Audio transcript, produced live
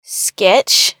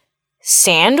sketch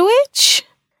sandwich?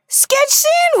 Sketch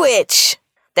sandwich!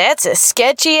 That's a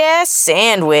sketchy-ass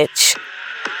sandwich.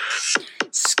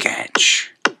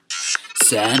 Sketch.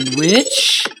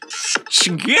 Sandwich?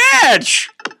 Sketch.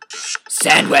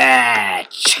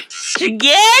 Sandwich!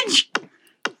 Sketch.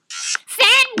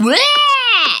 Sandwich!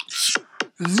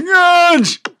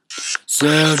 Sketch.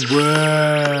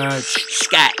 Sandwich!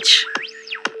 Sketch.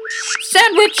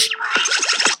 Sandwich!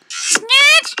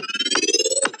 Sketch.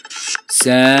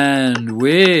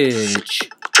 Sandwich!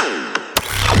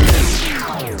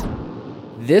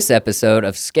 This episode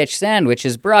of Sketch Sandwich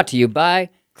is brought to you by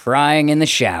Crying in the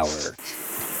Shower.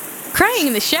 Crying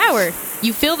in the shower.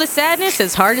 You feel the sadness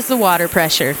as hard as the water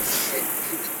pressure.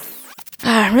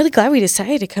 I'm really glad we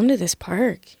decided to come to this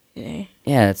park today.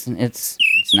 Yeah, it's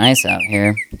nice out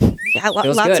here. Yeah,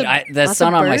 Feels lots good. of The lots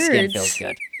sun of on my skin birds. feels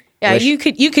good. Yeah, Wish- you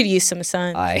could use some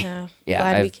sun. Yeah,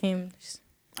 Glad we I've- came.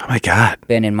 Oh my God.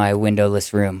 Been in my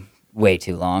windowless room way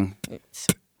too long.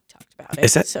 Talked about it.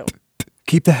 Is that- so?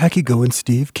 Keep the hacky going,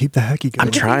 Steve. Keep the hacky going.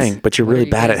 I'm trying, but you're really are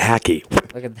you bad at guys- hacky.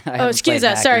 Look at that. I Oh, haven't excuse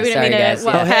played us. Sorry, hacky. we didn't mean to guys.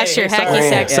 walk past your hacky sorry.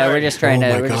 sack. Yeah, we're just trying Oh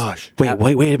to. my we're just- gosh.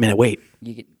 Wait a minute. Wait.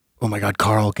 Oh my God,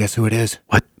 Carl, guess who it is?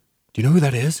 What? Do you know who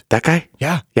that is? That guy?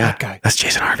 Yeah, Yeah. that guy. That's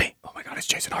Jason Harvey. Oh my God, it's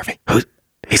Jason Harvey.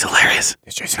 He's hilarious.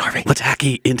 It's Jason Harvey. Let's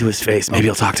hacky into his face. Maybe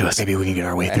he'll talk to us. Maybe we can get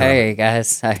our way through. Hey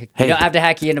guys, Hey. you don't have to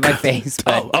hack you into my face,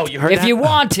 but you heard if that? you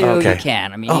want to, Okay. you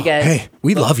can. I mean, Oh, you guys. hey,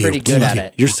 we look love you. Pretty We good love at you.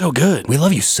 it. You're so good. We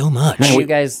love you so much. How do you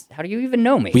guys? How do you even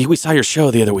know me? We saw your show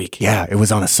the other week. Yeah, it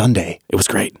was on a Sunday. It was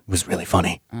great. It was really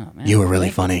funny. Oh, man. You were really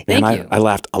funny. Thank and you. I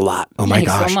laughed a lot. Oh my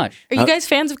Thanks gosh. so much. Are you guys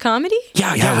fans of comedy?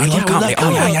 Yeah, Yeah, we love comedy.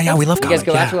 comedy. Yeah, we love You comedy. guys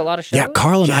go out yeah. to a lot of shows? Yeah,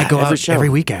 Carl and I go out every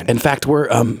weekend. In fact, we're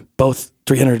both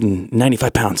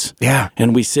 395 pounds. Yeah.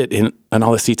 And we sit in on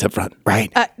all the seats up front.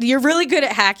 Right. You're really good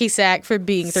at hacky sack for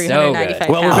being So 395 good.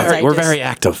 Well, pounds. we're very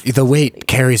active. The weight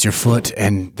carries your foot,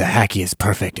 and the hacky is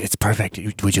perfect. It's perfect.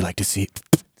 Would you like to see it?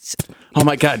 Oh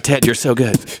my God, Ted, you're so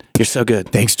good. You're so good.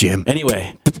 Thanks, Jim.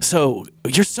 Anyway, so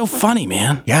you're so funny,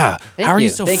 man. Yeah. Thank How are you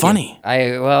so Thank funny?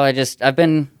 I've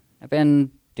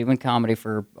been doing comedy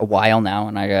for a while now,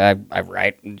 and I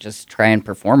write and just try and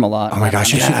perform a lot. Oh my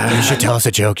gosh, you should tell us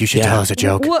a joke. You should tell us a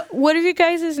joke. What are your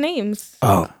guys' names?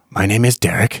 Oh, my name is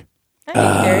Derek.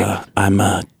 Hi, Derek.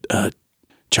 I'm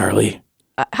Charlie.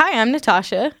 Hi, I'm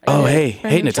Natasha. Oh, hey,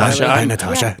 Natasha. Hi,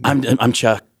 Natasha. I'm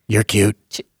Chuck. You're cute.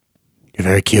 You're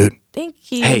very cute.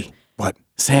 Thank you. Hey, What?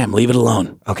 Sam, leave it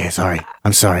alone. Okay, sorry.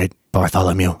 I'm sorry,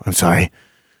 Bartholomew. I'm sorry.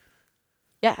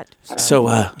 Yeah. So,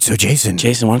 So, Jason,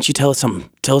 why don't you tell us something?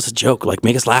 Tell us a joke, like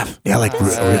make us laugh. yeah, like,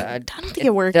 I don't think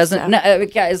it works. Doesn't no,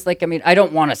 guys like? I mean, I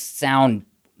don't want to sound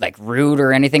like rude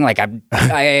or anything. Like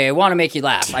I want to make you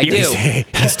laugh. I do.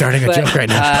 he's starting a But, joke right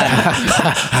now.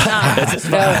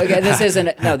 No, okay,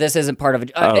 this isn't part of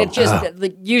it. It just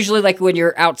usually like when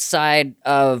you're outside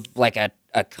of like a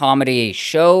comedy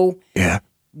show, Yeah.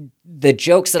 the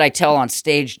jokes that I tell on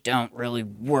stage don't really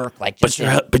work. Like, just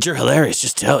But you're hilarious.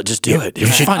 Just do it. You're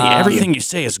should- funny. Everything you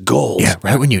say is gold. Yeah,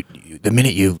 right when the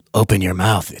minute you open your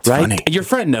mouth, it's Right? funny. Your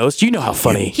friend knows. You know how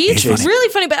funny. He's funny. really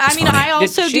funny, but I mean, funny. I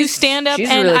also do She's- stand up, she's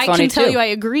and really I funny, can tell too. you I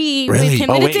agree Really? with him.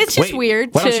 Oh, and wait, it's just wait.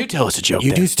 weird. Why don't to- you tell us a joke?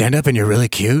 You then? do stand up and you're really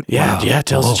cute? Yeah, Wow. yeah,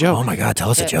 tell us a Whoa, joke. Oh my God, tell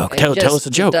us a joke. Tell us a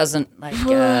joke. It doesn't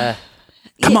like.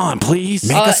 Come on, please.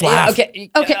 Make us laugh.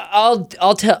 Okay. Okay. I'll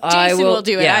tell. I Jason will will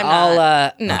do it. Yeah, I'm I'll.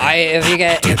 not. No. If you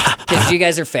guys, because you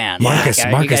guys are fans. Marcus, Okay,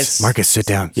 you Marcus, guys- Marcus, sit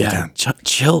down. Sit Yeah, down.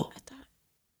 chill.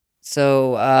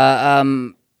 So,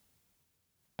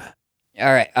 all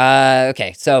right.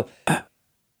 Okay. So,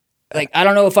 like, I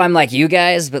don't know if I'm like you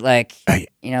guys, but like, Hey.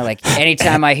 you know, like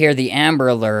anytime I hear the Amber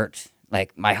Alert,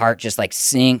 like my heart just like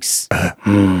sinks.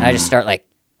 And I just start like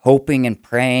hoping and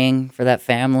praying for that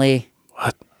family.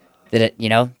 What? That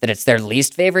it's their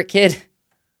least favorite kid.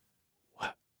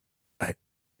 What?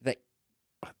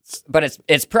 But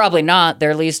it's probably not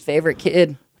their least favorite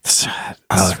kid,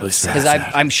 That's really sad. because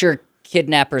I'm sure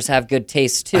kidnappers have good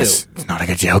taste too. It's not a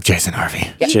good joke, Jason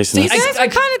Harvey. Jason, So you that's- guys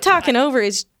are kind of talking over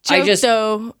his joke,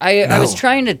 though. I was No.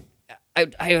 trying to.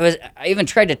 I even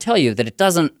tried to tell you that it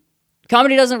doesn't.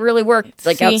 Comedy doesn't really work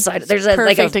like See, outside. There's a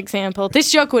perfect example.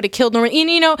 This joke would have killed Norman.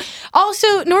 And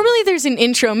also normally there's an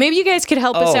intro. Maybe you guys could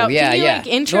help us out. Yeah, Can you yeah. like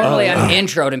intro? Normally I'm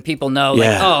introed and people know like,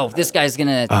 Yeah. oh, this guy's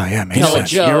gonna Oh, yeah, makes tell a sense.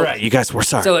 joke. You're right. You guys, we're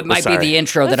sorry. So it might be the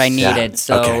intro that I needed.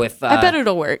 So Okay. if I bet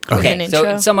it'll work. with okay, an intro.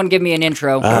 so someone give me an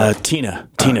intro. Tina,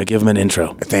 give him an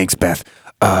intro. Thanks, Beth.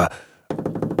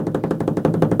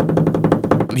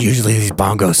 Usually these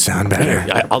bongos sound better.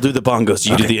 I'll do the bongos.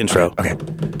 You do the intro. Okay.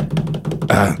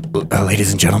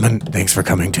 Ladies and gentlemen, thanks for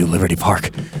coming to Liberty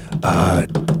Park.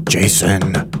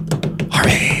 Jason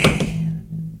Harvey.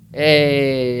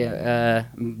 Hey,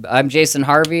 I'm Jason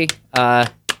Harvey. Oh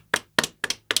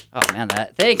man,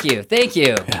 thank you. Thank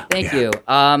you.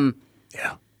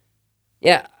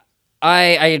 Yeah.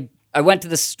 I went to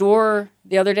the store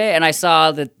the other day and I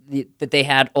saw that they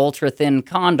had ultra thin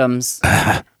condoms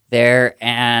there,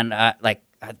 and I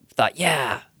thought,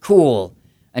 yeah, cool.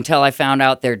 Until I found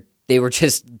out they were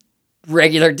just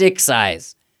regular dick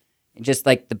size. Just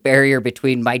like the barrier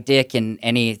between my dick and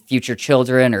any future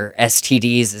children or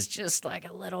STDs is just like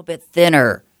a little bit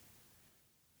thinner.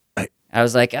 I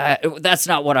was like, that's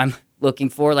not what I'm looking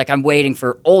for. Like, I'm waiting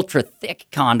for ultra thick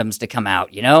condoms to come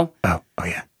out, you know? Oh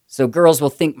yeah. So girls will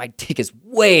think my dick is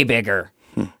way bigger.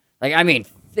 Like, I mean,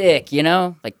 thick, you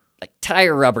know? Like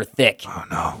tire rubber thick. Oh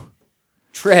no.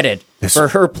 Treaded for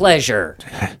her pleasure.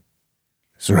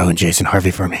 It's ruined Jason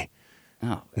Harvey for me.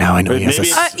 Oh. Now I know he has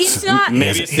it's not.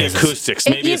 Maybe it's the acoustics.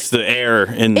 Maybe it's the air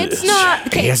in the... It's not.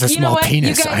 Okay, he has a you know small what? You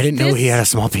penis. guys, I didn't know he had a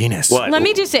small penis. What? Let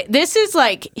me just say, this is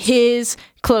like his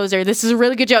closer. This is a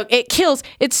really good joke. It kills.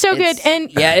 It's so good.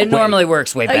 And Yeah, it normally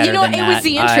works way better you know what? than It that. was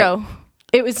the intro.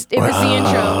 It was the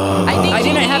intro. I think I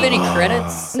didn't have any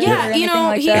credits. Yeah, or anything you know,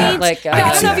 like he that. needs. Like,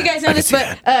 I don't know if you that. guys know I this,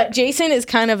 can see but Jason is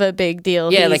kind of a big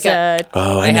deal. Yeah, He's, like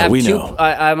Oh, I I know. have We two. know.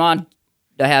 I'm on.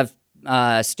 I have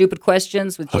Stupid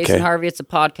Questions with Jason Okay. Harvey. It's a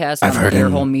podcast I've on heard the Their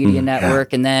him. Whole Media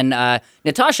Network, and then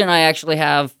Natasha and I actually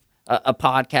have a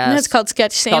podcast. and it's called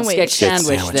Sketch called Sandwich. Sketch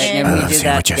Sandwich. Sandwich. That, and I we love do that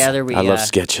sandwiches. together. We, I love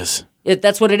sketches.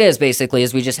 that's what it is basically.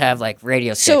 Is we just have like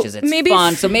radio So sketches. It's maybe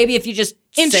fun. if- So maybe if you just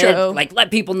Intro. said, like, let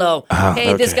people know,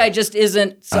 hey, this okay. guy just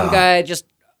isn't some guy just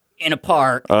in a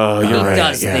park. Oh, you're He right.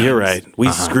 does Yeah, things. you're right. We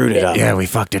screwed it up. Yeah, we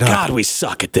fucked it up. God, we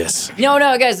suck at this. No,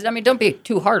 guys. I mean, don't be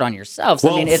too hard on yourselves. I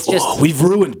mean, it's just. we've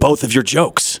ruined both of your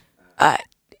jokes.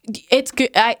 It's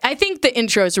good. I think the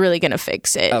intro is really gonna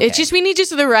fix it. Okay. It's just we need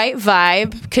just the right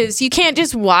vibe, because you can't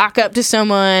just walk up to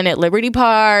someone at Liberty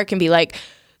Park and be like,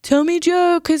 "Tell me a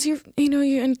joke," because I know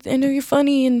you're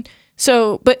funny, and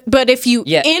so. But if you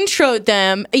Yeah. introed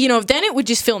them, then it would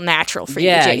just feel natural for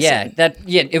you, Jason.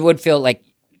 It would feel like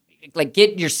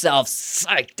get yourself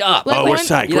psyched up. Like Oh, we're when-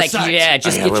 psyched. You We're like, psyched. yeah,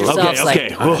 just Yeah, get we're- yourself okay. like,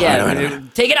 yeah,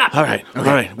 take it up. All right. All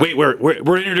right. Wait, we're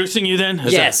introducing you then?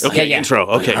 Is Yes. that- okay, Yeah. intro.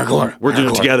 Okay. We're doing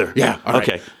it together. Yeah, all right.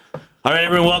 Okay. All right,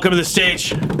 everyone, welcome to the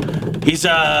stage. He's,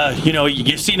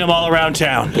 you've seen him all around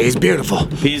town. He's beautiful.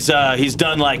 He's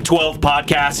done like 12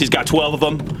 podcasts. He's got 12 of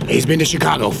them. He's been to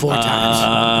Chicago 4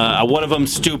 times. One of them,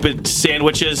 Stupid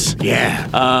Sandwiches. Yeah.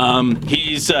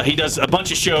 He does a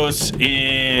bunch of shows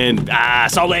in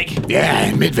Salt Lake. Yeah,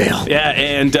 in Midvale. Yeah,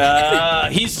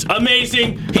 and he's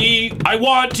amazing. I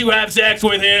want to have sex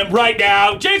with him right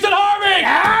now. Jason Harvey!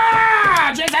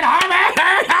 Ah, Jason Harvey!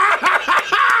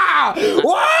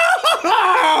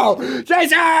 Whoa!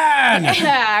 Jason!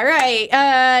 Yeah,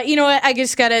 right. You know what? I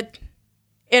just gotta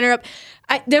interrupt.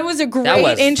 That was a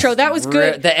great intro. That was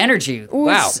good. The energy. Wow.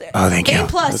 Was- Oh, thank you. And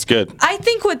plus, That's good. I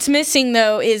think what's missing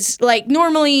though is like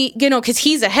normally, because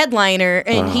he's a headliner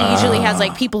and he usually has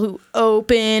like people who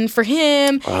open for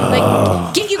him,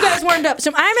 like get you guys warmed up.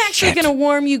 So I'm actually gonna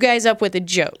warm you guys up with a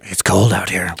joke. It's cold out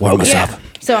here. Warm us up.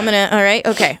 So I'm gonna. All right.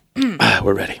 Okay.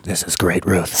 We're ready. This is great,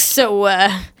 Ruth. So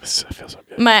This feels so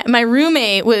good. my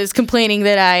roommate was complaining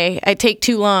that I take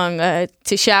too long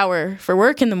to shower for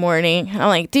work in the morning. I'm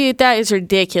like, dude, that is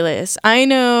ridiculous. I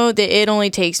know that it only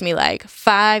takes me like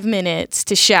 5 minutes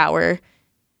to shower.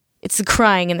 It's the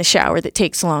crying in the shower that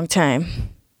takes a long time.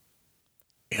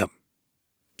 Yep.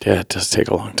 Yeah, it does take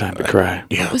a long time to cry.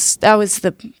 Yeah. That was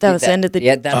the end of the.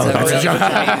 Yeah, that's a really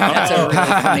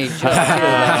funny joke.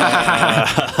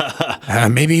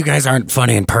 Maybe you guys aren't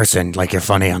funny in person, like you're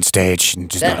funny on stage. And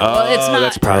just not Well, it's not.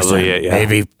 That's probably it,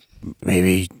 yeah.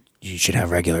 Maybe you should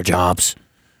have regular jobs.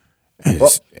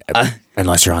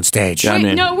 Unless you're on stage. Yeah, I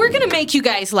mean- No, we're gonna make you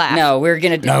guys laugh. No, we're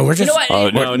gonna. No, we're You know just- what? Oh,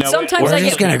 no. Sometimes we're I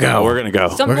just get. gonna go. We're going to go.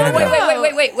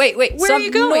 Wait. Where are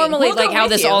you going? Normally, We'll go like how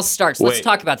with this you. all starts. Let's Wait.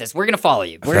 talk about this. We're gonna follow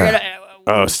you. We're gonna.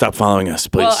 Oh, stop following us,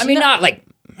 please. Well, I mean, not like.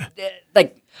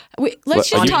 Let's What,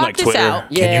 just you talk like this Twitter?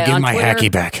 out. Yeah, Can you give on my Twitter,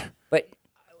 hacky back? But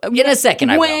in a second,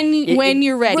 I will. When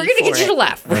you're ready We're gonna get for you to it.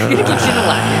 laugh. We're gonna get you to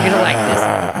laugh. You're gonna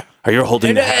like this. Are you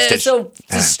holding the hostage? So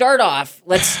to start off,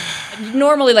 let's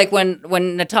normally like when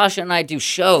Natasha and I do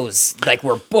shows, like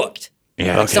we're booked.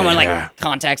 Yeah. Like someone like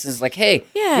contacts us like, hey,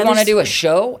 Yeah, you want to there's do a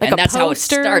show? like And a that's how it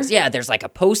poster. starts. Yeah, there's like a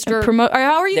poster. Promote.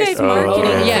 How are you There's- guys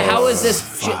marketing? Yeah, how is this?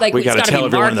 Like, We it's gotta got to tell be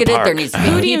everyone in the marketed. park. There needs to be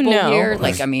Who do you people know? here.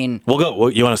 Like, I mean, We'll go.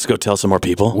 You want us to go tell some more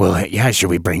people? Well, yeah, should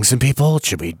we bring some people?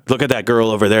 Should we? Look at that girl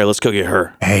over there. Let's go get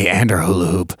her. Hey, and her hula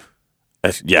hoop.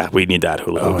 Yeah, we need that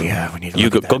hula hoop. Oh, yeah, we need to You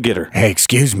look go, at that. go get her. Hey,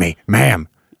 excuse me, ma'am.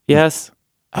 Yes.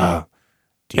 Do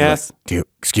you Yes. Do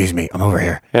excuse me. I'm over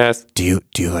here. Yes. Do you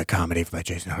like comedy by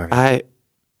Jason Harvey?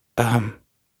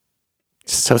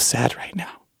 So sad right now.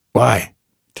 Why?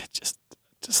 I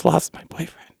just lost my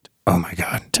boyfriend Oh my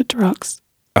God. to drugs.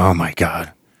 Oh my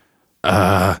God.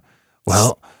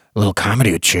 Well, a little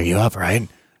comedy would cheer you up, right?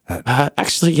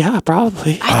 Actually, yeah,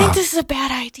 probably. I think this is a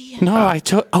bad idea. No,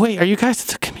 oh wait, are you guys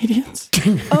the comedians?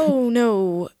 Oh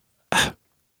no.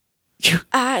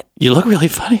 You look really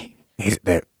funny.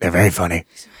 They're very funny.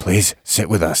 Please sit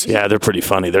with us. Yeah, they're pretty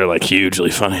funny. They're like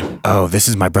hugely funny. Oh, this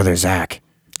is my brother Zach,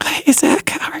 Hey, Zach,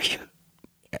 how are you?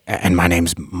 and my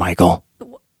name's Michael.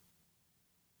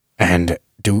 And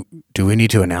do we need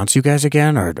to announce you guys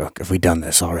again, or have we done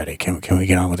this already? Can we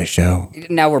get on with the show?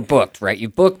 Now we're booked, right? You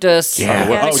booked us. Yeah.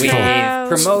 We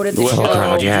promoted the Full show.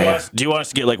 crowd, yeah. Do you want us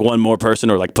to get like one more person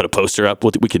or like put a poster up?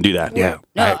 We can do that. Yeah.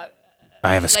 No,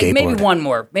 I have a like skateboard. maybe one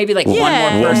more. Maybe like Yeah. one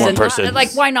more person. One more person.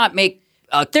 Like, why not make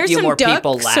a There's few some more ducks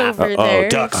people laugh? over there.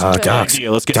 Ducks. Oh, ducks.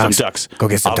 Yeah, let's get Ducks. some ducks. Go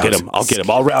get some ducks. I'll get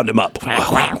them. I'll round them up. Duck,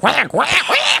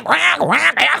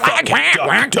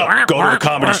 go to the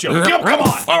comedy show. Come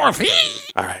on.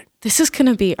 All right. This is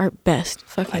gonna be our best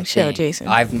fucking show, Jason.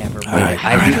 I've never.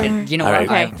 right. You know what?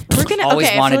 Okay. I've We're gonna- always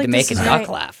okay, I wanted feel to like make this a is duck right.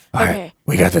 laugh. All right. Okay.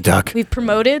 We got the duck. We've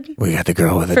promoted We got the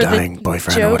girl with a For the dying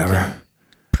boyfriend or joke. whatever.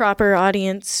 proper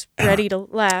audience ready to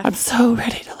laugh. I'm so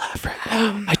ready to laugh right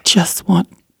now. I just want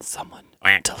someone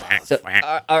to laugh. So,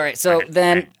 all right. So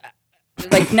then,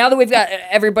 like, now that we've got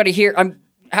everybody here,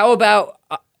 how about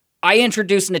I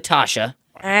introduce Natasha,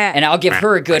 and I'll give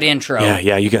her a good intro.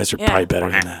 Yeah, you guys are probably better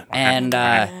than that. And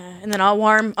And then I'll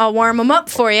warm them up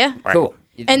for you. cool.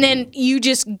 And then you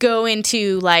just go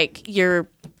into like your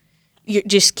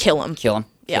just kill them. Kill him.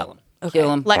 Yeah. Kill him.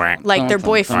 Kill him. Like their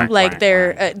boyfriend, like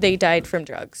they died from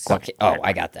drugs. Okay. Oh,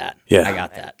 I got that. Yeah. I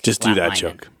got that. Just do that Flatlined.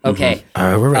 joke. Okay.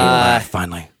 We're ready to laugh,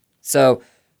 finally. So,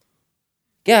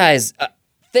 guys,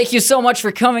 thank you so much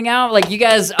for coming out. Like, you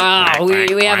guys,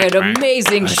 we have an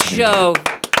amazing show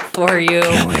for you.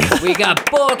 We got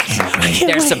booked.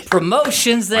 There's some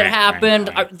promotions that happened.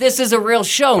 This is a real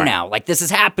show now. Like, this is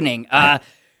happening.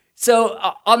 So,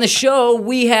 on the show,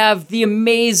 we have the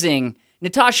amazing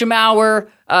Natasha Maurer.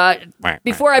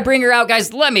 Before I bring her out,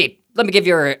 guys, let me give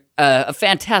you a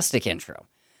fantastic intro.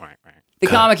 The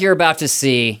comic you're about to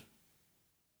see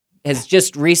has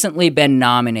just recently been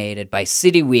nominated by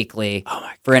City Weekly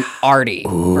for an Artie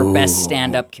for Best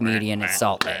Stand-Up Comedian in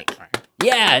Salt Lake.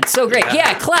 Yeah, it's so great.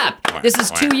 Yeah, clap. This is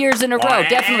 2 years in a row.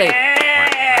 Definitely.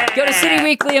 Go to City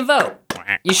Weekly and vote.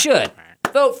 You should.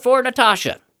 Vote for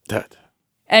Natasha.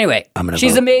 Anyway,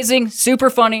 she's vote. amazing, super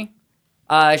funny.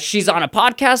 She's on a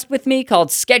podcast with me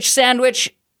called Sketch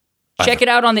Sandwich. Check it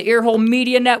out on the Earhole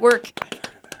Media Network.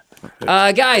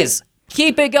 Guys,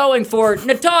 keep it going for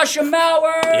Natasha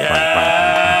Maurer.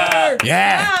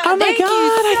 Yeah. Oh my God!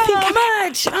 I think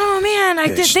much. Oh man!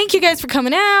 Thank you guys for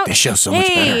coming out. This show's so much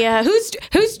better.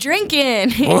 Who's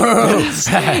drinking? Yeah,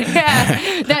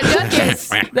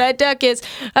 that duck is.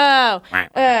 Oh,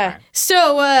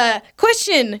 so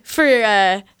question for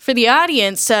the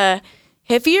audience.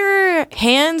 Have your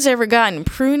hands ever gotten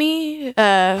pruny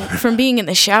from being in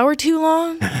the shower too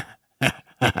long?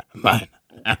 Mine.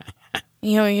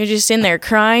 You know, you're just in there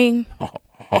crying.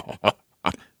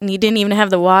 And you didn't even have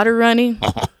the water running.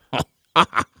 All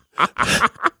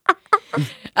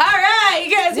right,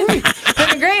 you guys have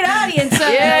a great audience.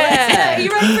 Yeah. You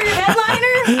ready for your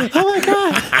headliner? Oh my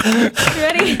God. You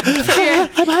ready?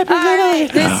 All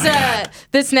right,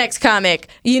 this next comic,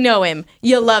 you know him,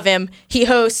 you love him. He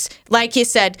hosts, like you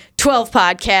said, 12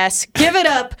 podcasts. Give it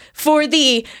up for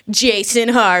the Jason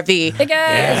Harvey. Hey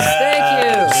guys, thank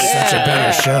you. Such a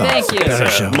better show. Thank you. Better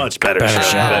show. Much better Better show.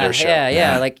 show. Better show.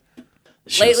 Yeah. Like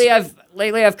lately,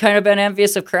 I've kind of been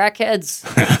envious of crackheads,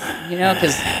 you know,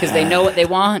 because they know what they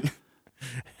want.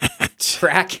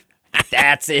 Crack.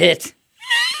 That's it.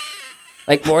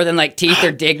 Like more than like teeth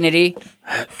or dignity,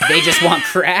 they just want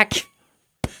crack.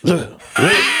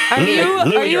 Are you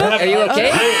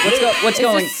okay? What's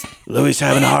going? Louis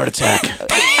having a heart attack. I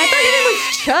thought your name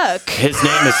was Chuck. His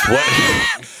name is what?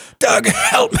 Doug,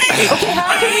 help me. Okay,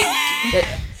 how can we...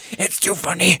 It's too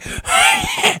funny.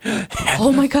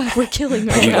 Oh my God, we're killing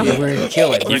right now. We're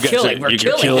killing. We're You guys killing. are- We're you're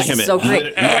killing. killing This him. is so great.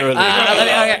 Literally.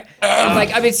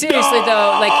 I mean, seriously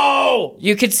though, like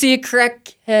you could see a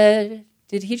crackhead.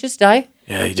 Did he just die?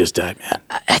 Yeah, he just died, man.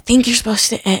 I think you're supposed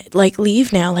to like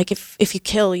leave now. Like if you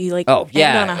kill, you like Oh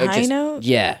yeah. end on a high note.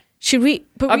 Yeah. Should we?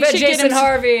 But I we bet should Jason get him.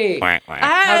 Harvey.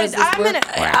 How does this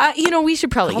work? we should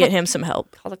probably get him some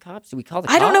help. Call the cops? Do we call the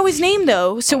cops? I don't know his name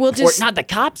though, so we'll Or just. not the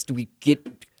cops. Do we get?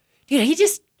 Dude, he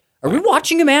just. Are we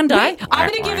watching a man die? I'm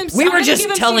gonna give him. We I'm were gonna just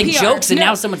give him telling CPR. jokes, and No.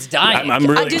 now someone's dying. I'm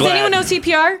really Does glad. anyone know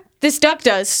CPR? This duck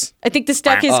does. I think this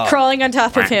duck is crawling on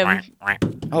top of him.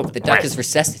 Oh, the duck is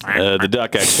resuscitated. The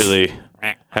duck actually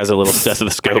has a little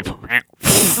stethoscope.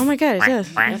 Oh my god, it does.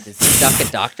 Is the duck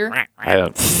a doctor? I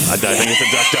think it's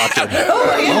a duck doctor.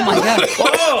 Oh my god.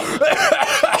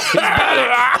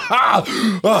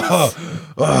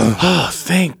 Oh,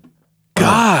 thank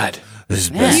God. This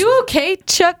is Are best. you okay,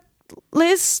 Chuck?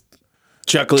 Liz?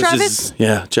 Chuckless Travis?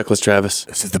 Chuckless Travis.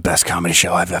 This is the best comedy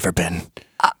show I've ever been.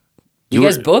 You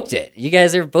guys booked it. You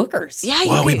guys are bookers. Yeah,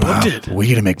 Well, we booked it. We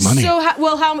gotta make money. So,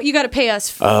 how you got to pay us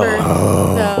for?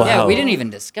 Yeah, we didn't even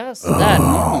discuss that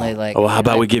normally. Like, Well, how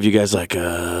about we give you guys like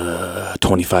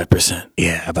 25%?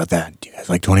 Yeah, how about that? Do you guys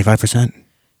like 25%?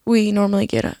 We normally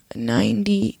get a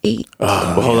 98.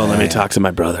 Well, hold on. Let me talk to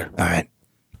my brother. All right.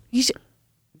 You should,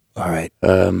 All right.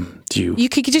 Do you? you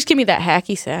could just give me that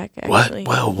hacky sack. Actually.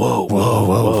 What? Whoa.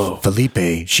 Whoa.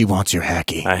 Felipe, she wants your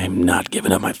hacky. I am not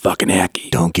giving up my fucking hacky.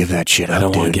 Don't give that shit up, I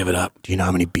don't want dude. to give it up, Do you know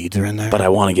how many beads are in there? but I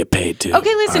want to get paid too.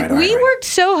 Okay, listen, All right. we worked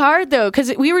so hard though,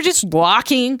 because we were just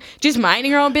walking, just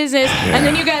minding our own business, and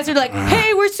then you guys are like,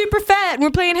 "Hey, we're super fat, and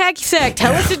we're playing hacky sack.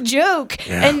 Tell us a joke."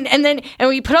 And then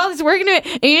we put all this work into it,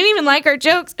 and you didn't even like our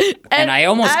jokes. and I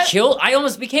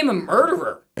almost became a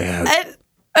murderer. Yeah.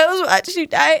 I was watching you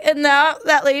die, and now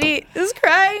that lady is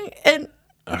crying, and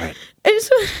All right. I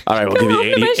just All right, we'll give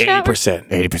you 80%.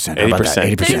 80%. How about that?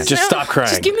 80%. 80%. Just stop crying.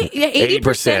 Just give me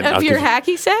 80% I'll of your give you-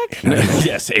 hacky sack.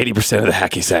 Yes, 80% of the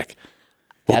hacky sack.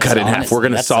 We'll That's cut it in half. honestly- We're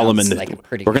gonna that Solomon. sounds like a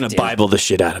pretty We're gonna good deal. Bible the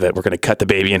shit out of it. We're gonna cut the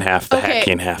baby in half, the Okay. hacky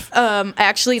in half.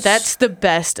 Actually, that's the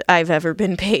best I've ever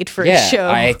been paid for a Yeah, show.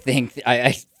 I think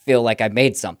I feel like I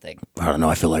made something. I don't know.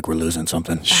 I feel like we're losing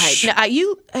something.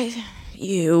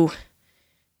 You.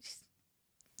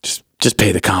 Just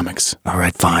pay the comics. All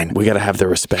right, fine. We gotta have their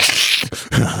respect.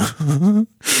 I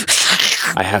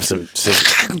have some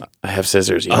scissors. I have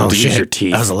scissors. You Oh, have to use shit. your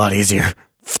teeth. That was a lot easier.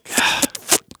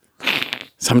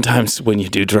 Sometimes when you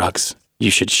do drugs, you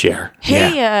should share.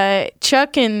 Hey,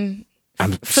 Chuck and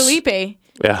Felipe,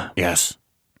 Yeah. Yes.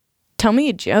 tell me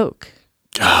a joke.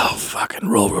 Oh, fucking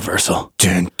role reversal.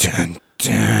 Dun, dun,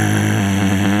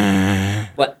 dun.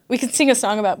 What? We could sing a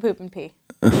song about poop and pee.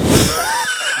 When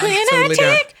I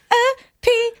take a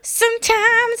pee,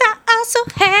 sometimes I also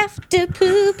have to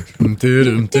poop. Then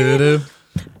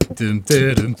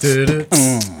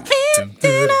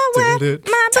I wipe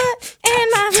my butt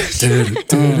and my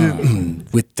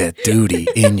With that duty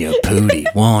in your pooty,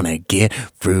 wanna get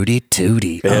fruity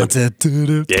tooty. Yeah. Yeah.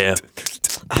 Yeah.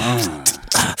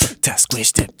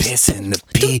 Squish the piss and the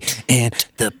pee and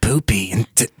the poopy and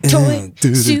toy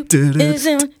soup is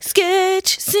a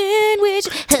sketch sandwich.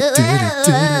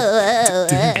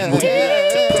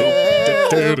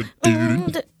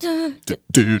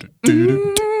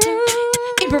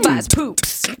 Improvise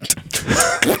poops.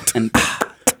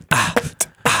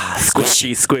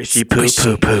 Squishy, squishy, poo,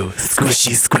 poo, poo.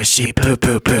 Squishy, squishy, poo,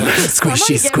 poo, poo.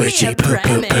 Squishy, squishy, poo,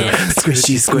 poo, poo.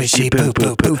 Squishy, squishy, poo,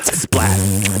 poo, poo.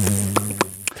 Splash.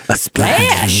 A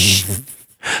splash.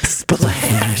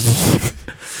 Splash.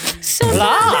 Sometimes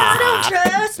I don't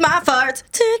trust my farts.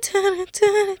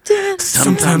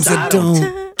 Sometimes I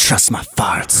don't trust my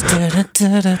farts.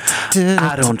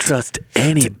 I don't trust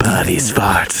anybody's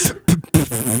farts.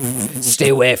 Stay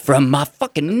away from my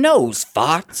fucking nose,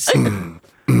 farts.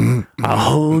 A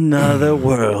whole nother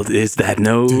world is that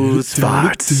nose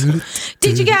farts.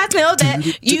 Did you guys know that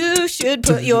you should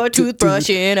put your toothbrush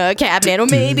in a cabinet or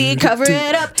maybe cover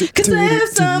it up? Cause if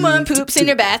someone poops in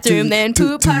your bathroom, then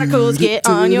poop particles get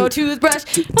on your toothbrush.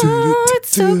 Oh, it's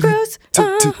so gross.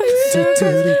 Oh,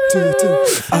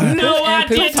 No, I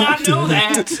did not know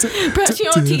that. brush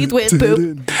your teeth with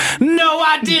poop. No,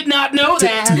 I did not know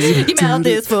that. Your mouth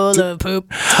is full of poop.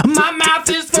 My mouth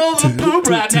is full of poop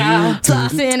right now.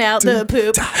 Flossing out the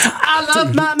poop. I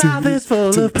love my mouth is full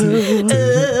of poop.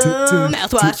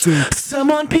 Mouthwash.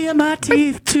 Someone peel my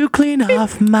teeth to clean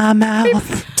off my mouth.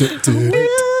 With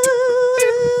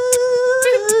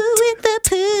the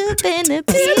poop and the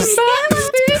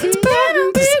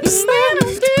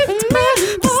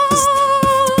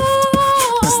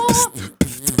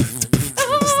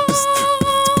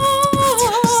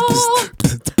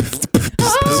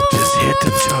Just hit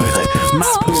the toilet.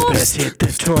 My poop has hit the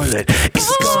toilet.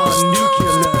 It's gone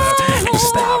nuclear and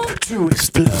about to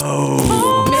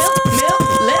explode.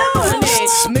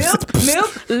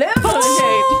 Milk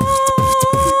lemonade.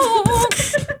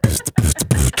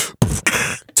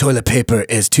 Toilet paper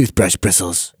is toothbrush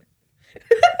bristles.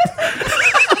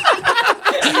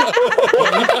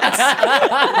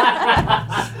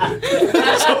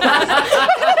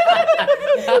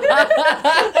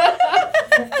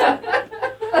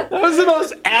 That was the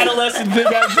most adolescent thing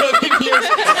I've done in years.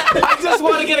 I just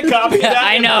want to get get a copy of that.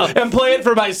 I know. And play it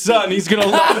for my son. He's gonna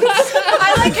love it.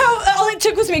 I like how all it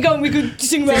took was me going, we could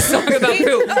sing about Talk about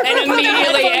poop, and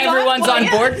immediately everyone's on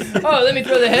board. Oh, let me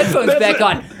throw the headphones back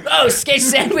on. Oh, Sketch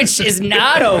Sandwich is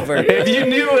not over. If you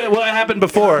knew what happened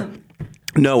before.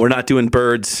 No, we're not doing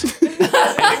birds. And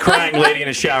the crying lady in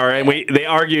a shower. And they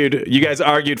argued, you guys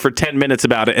argued for 10 minutes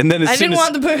about it. And then I didn't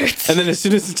want the birds. And then as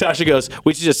soon as Natasha goes,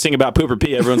 we should just sing about poop or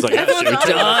pee, everyone's like,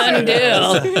 Done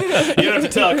deal. you don't have to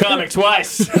tell a comic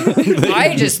twice.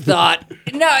 I just thought,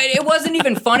 no, it wasn't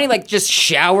even funny, like just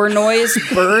shower noise,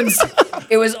 birds.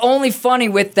 It was only funny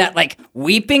with that like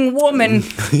weeping woman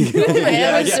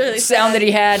sound that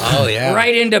he had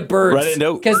right into birds. Right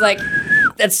into- Because like,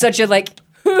 that's such a like,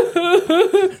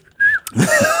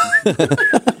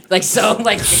 like so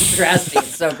like contrasting.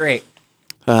 It's so great.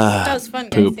 That was fun,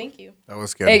 guys. Thank you. That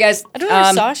was good. Hey guys, I don't know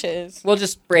where Sasha is. we'll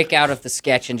just break out of the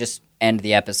sketch and just end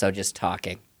the episode just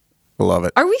talking. Love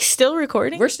it. Are we still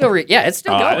recording? We're still, it's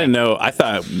still going. I didn't know. I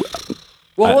thought.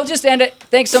 Well, we'll just end it.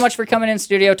 Thanks so much for coming in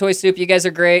studio, Toy Soup. You guys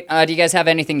are great. Do you guys have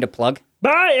anything to plug?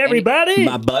 Bye, everybody.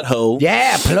 My butthole.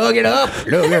 Yeah, plug it up.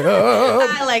 Plug it up.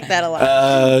 I like that a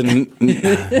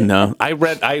lot. No, I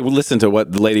listened to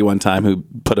what the lady one time who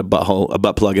put a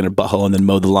butt plug in her butthole and then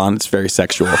mowed the lawn. It's very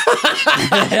sexual.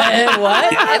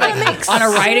 What? Like, on a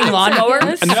riding lawnmower?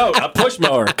 No, a push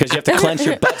mower because you have to clench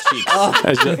your butt cheeks.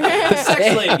 The sex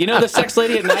lady, you know the sex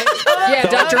lady at night. Yeah,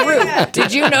 Dr. Ruth.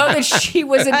 Did you know that she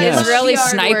was an Israeli Yard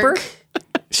sniper? work.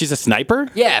 She's a sniper.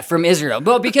 Yeah, from Israel.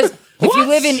 Well, because if you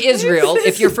live in Israel,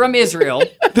 if you're from Israel,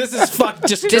 This is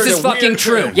this is fucking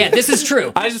true. Yeah, this is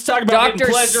true. I was just talking about Dr.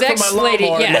 getting pleasure Sex from my Lady,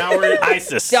 lawnmower. yeah. Now we're at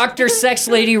ISIS. Dr. Sex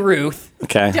Lady Ruth,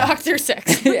 Okay. Dr.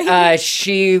 Sex.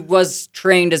 she was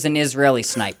trained as an Israeli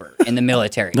sniper in the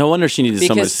military. No wonder she needed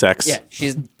so much sex. Yeah,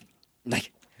 she's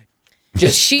like,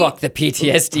 just fuck the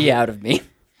PTSD out of me.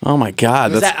 Oh my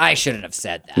God. That's I shouldn't have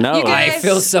said that. No. You I guys-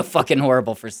 feel so fucking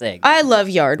horrible for saying that. I love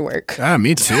yard work. Ah,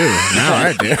 me too. Now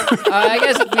I do. I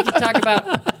guess we can talk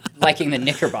about liking the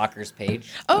Knickerbockers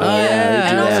page. Oh, yeah.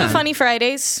 And yeah. also Funny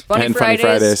Fridays. Funny And Funny Fridays.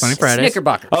 Fridays. Funny Fridays.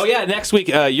 Knickerbockers. Oh yeah, next week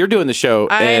you're doing the show.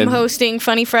 I am and hosting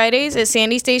Funny Fridays at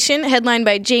Sandy Station, headlined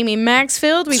by Jamie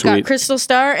Maxfield. We've Sweet. got Crystal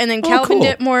Star, and then Calvin cool.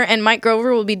 Ditmore and Mike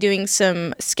Grover will be doing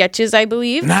some sketches, I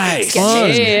believe. Nice.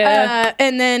 Yeah.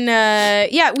 And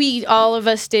then, we all of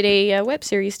us did a web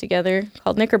series together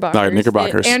called Knickerbockers. All right,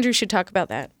 Knickerbockers. Andrew should talk about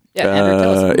that. Yeah, Andrew,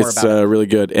 tell us more It's about it. really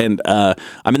good, and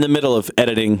I'm in the middle of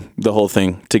editing the whole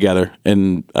thing together,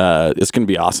 and it's going to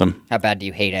be awesome. How bad do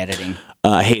you hate editing?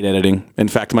 I hate editing. In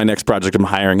fact, my next project, I'm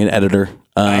hiring an editor.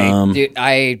 Dude,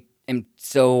 I am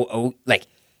so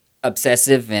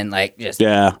obsessive and just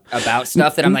Yeah. about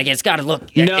stuff that I'm like, it's got to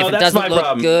look. No, if it that's doesn't my look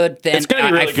problem. good, then It's gonna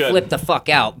be really I good. flip the fuck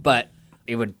out. But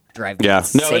it would drive me Yeah,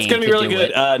 insane. no, it's gonna be to really do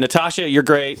good. it. Natasha, you're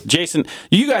great. Jason,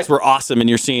 you guys were awesome in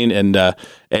your scene,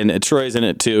 and Troy's in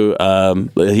it too.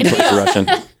 He plays the Russian,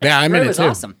 Yeah, I'm It in it was too.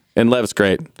 awesome. and Lev's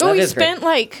great. Oh, That we is great.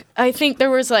 spent I think there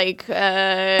was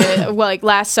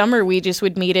last summer we just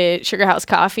would meet at Sugar House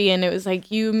Coffee, and it was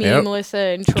you, me, Yep. Melissa,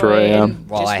 and Troy. Troy, yeah. And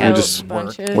While I just had wrote just a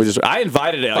bunch of- I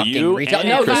invited Fucking you retail. and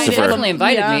No, you Christopher. definitely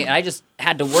invited Yeah. me. I just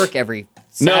had to work every.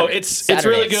 No, Saturday. it's Saturday.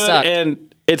 really It good, sucked. and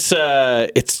it's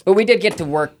But we did get to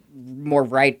work more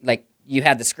right. Like you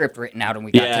had the script written out, and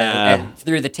we got Yeah. to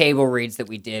through the table reads that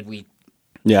we did.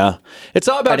 Yeah, it's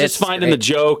all about But just it's finding great. the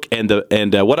joke, and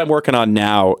what I'm working on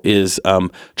now is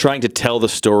trying to tell the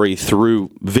story through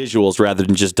visuals rather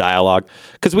than just dialogue.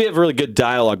 Because we have really good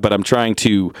dialogue, but I'm trying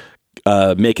to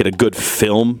make it a good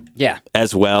film, Yeah.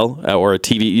 as well, or a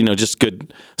TV, just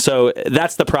good. So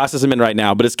that's the process I'm in right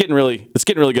now. But it's getting really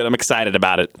good. I'm excited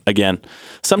about it again.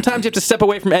 Sometimes you have to step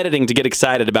away from editing to get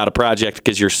excited about a project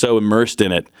because you're so immersed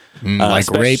in it. Like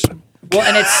rape. Well,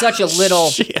 and it's such a little.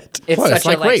 Shit. It's What? such It's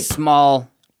like a rape. small.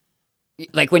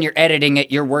 Like when you're editing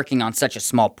it, you're working on such a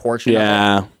small portion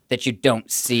Yeah. of it that you don't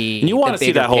see. And you want the to see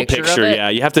bigger that whole of picture, it. yeah.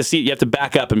 You have to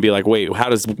back up and be like, wait, how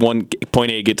does point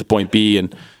A get to point B?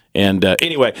 And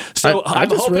anyway, so I I'm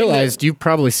just hoping realized you've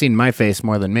probably seen my face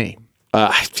more than me.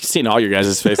 I've seen all your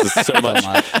guys' faces so much.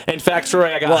 In fact,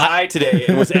 Troy, I got high today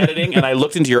and was editing, and I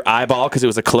looked into your eyeball because it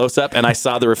was a close up, and I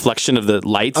saw the reflection of the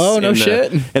lights. Oh, no in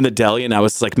shit. In the deli, and I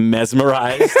was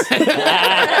mesmerized. and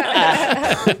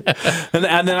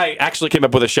then I actually came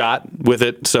up with a shot with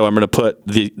it, so I'm going to put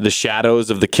the shadows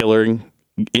of the killing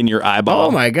in your eyeball.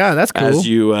 Oh my god, that's cool. As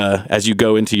you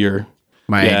go into your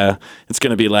it's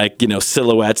going to be like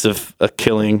silhouettes of a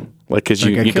killing, like because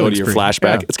Like a you go killing to your spree.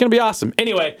 flashback. Yeah. It's going to be awesome.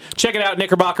 Anyway, check it out,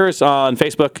 Knickerbockers on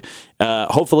Facebook.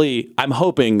 Hopefully, I'm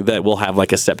hoping that we'll have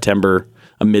like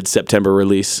a mid-September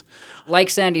release. Like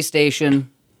Sandy Station,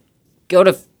 go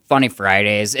to Funny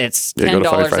Fridays. It's Yeah, go to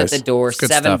Funny $10 at Fridays. the door, good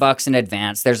 $7 in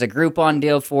advance. There's a Groupon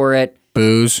deal for it.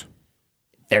 Booze.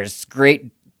 There's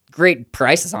great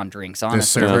prices on drinks.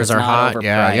 Honestly, servers It's are not hot.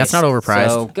 Yeah, it's not overpriced.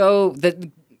 So go.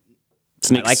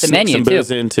 Sneak, I like the sneak menu some too.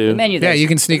 booze in too. The menu Yeah, there's- you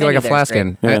can the sneak menu like a there's flask great.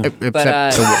 in. Yeah.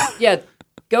 But yeah,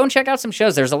 go and check out some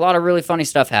shows. There's a lot of really funny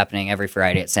stuff happening every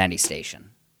Friday at Sandy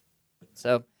Station.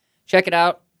 So check it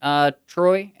out.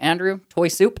 Troy, Andrew, Toy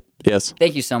Soup. Yes.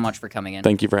 Thank you so much for coming in.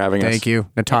 Thank you for having us. Thank you,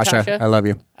 Natasha. Natasha. I love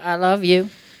you. I love you.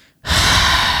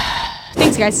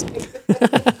 Thanks, guys.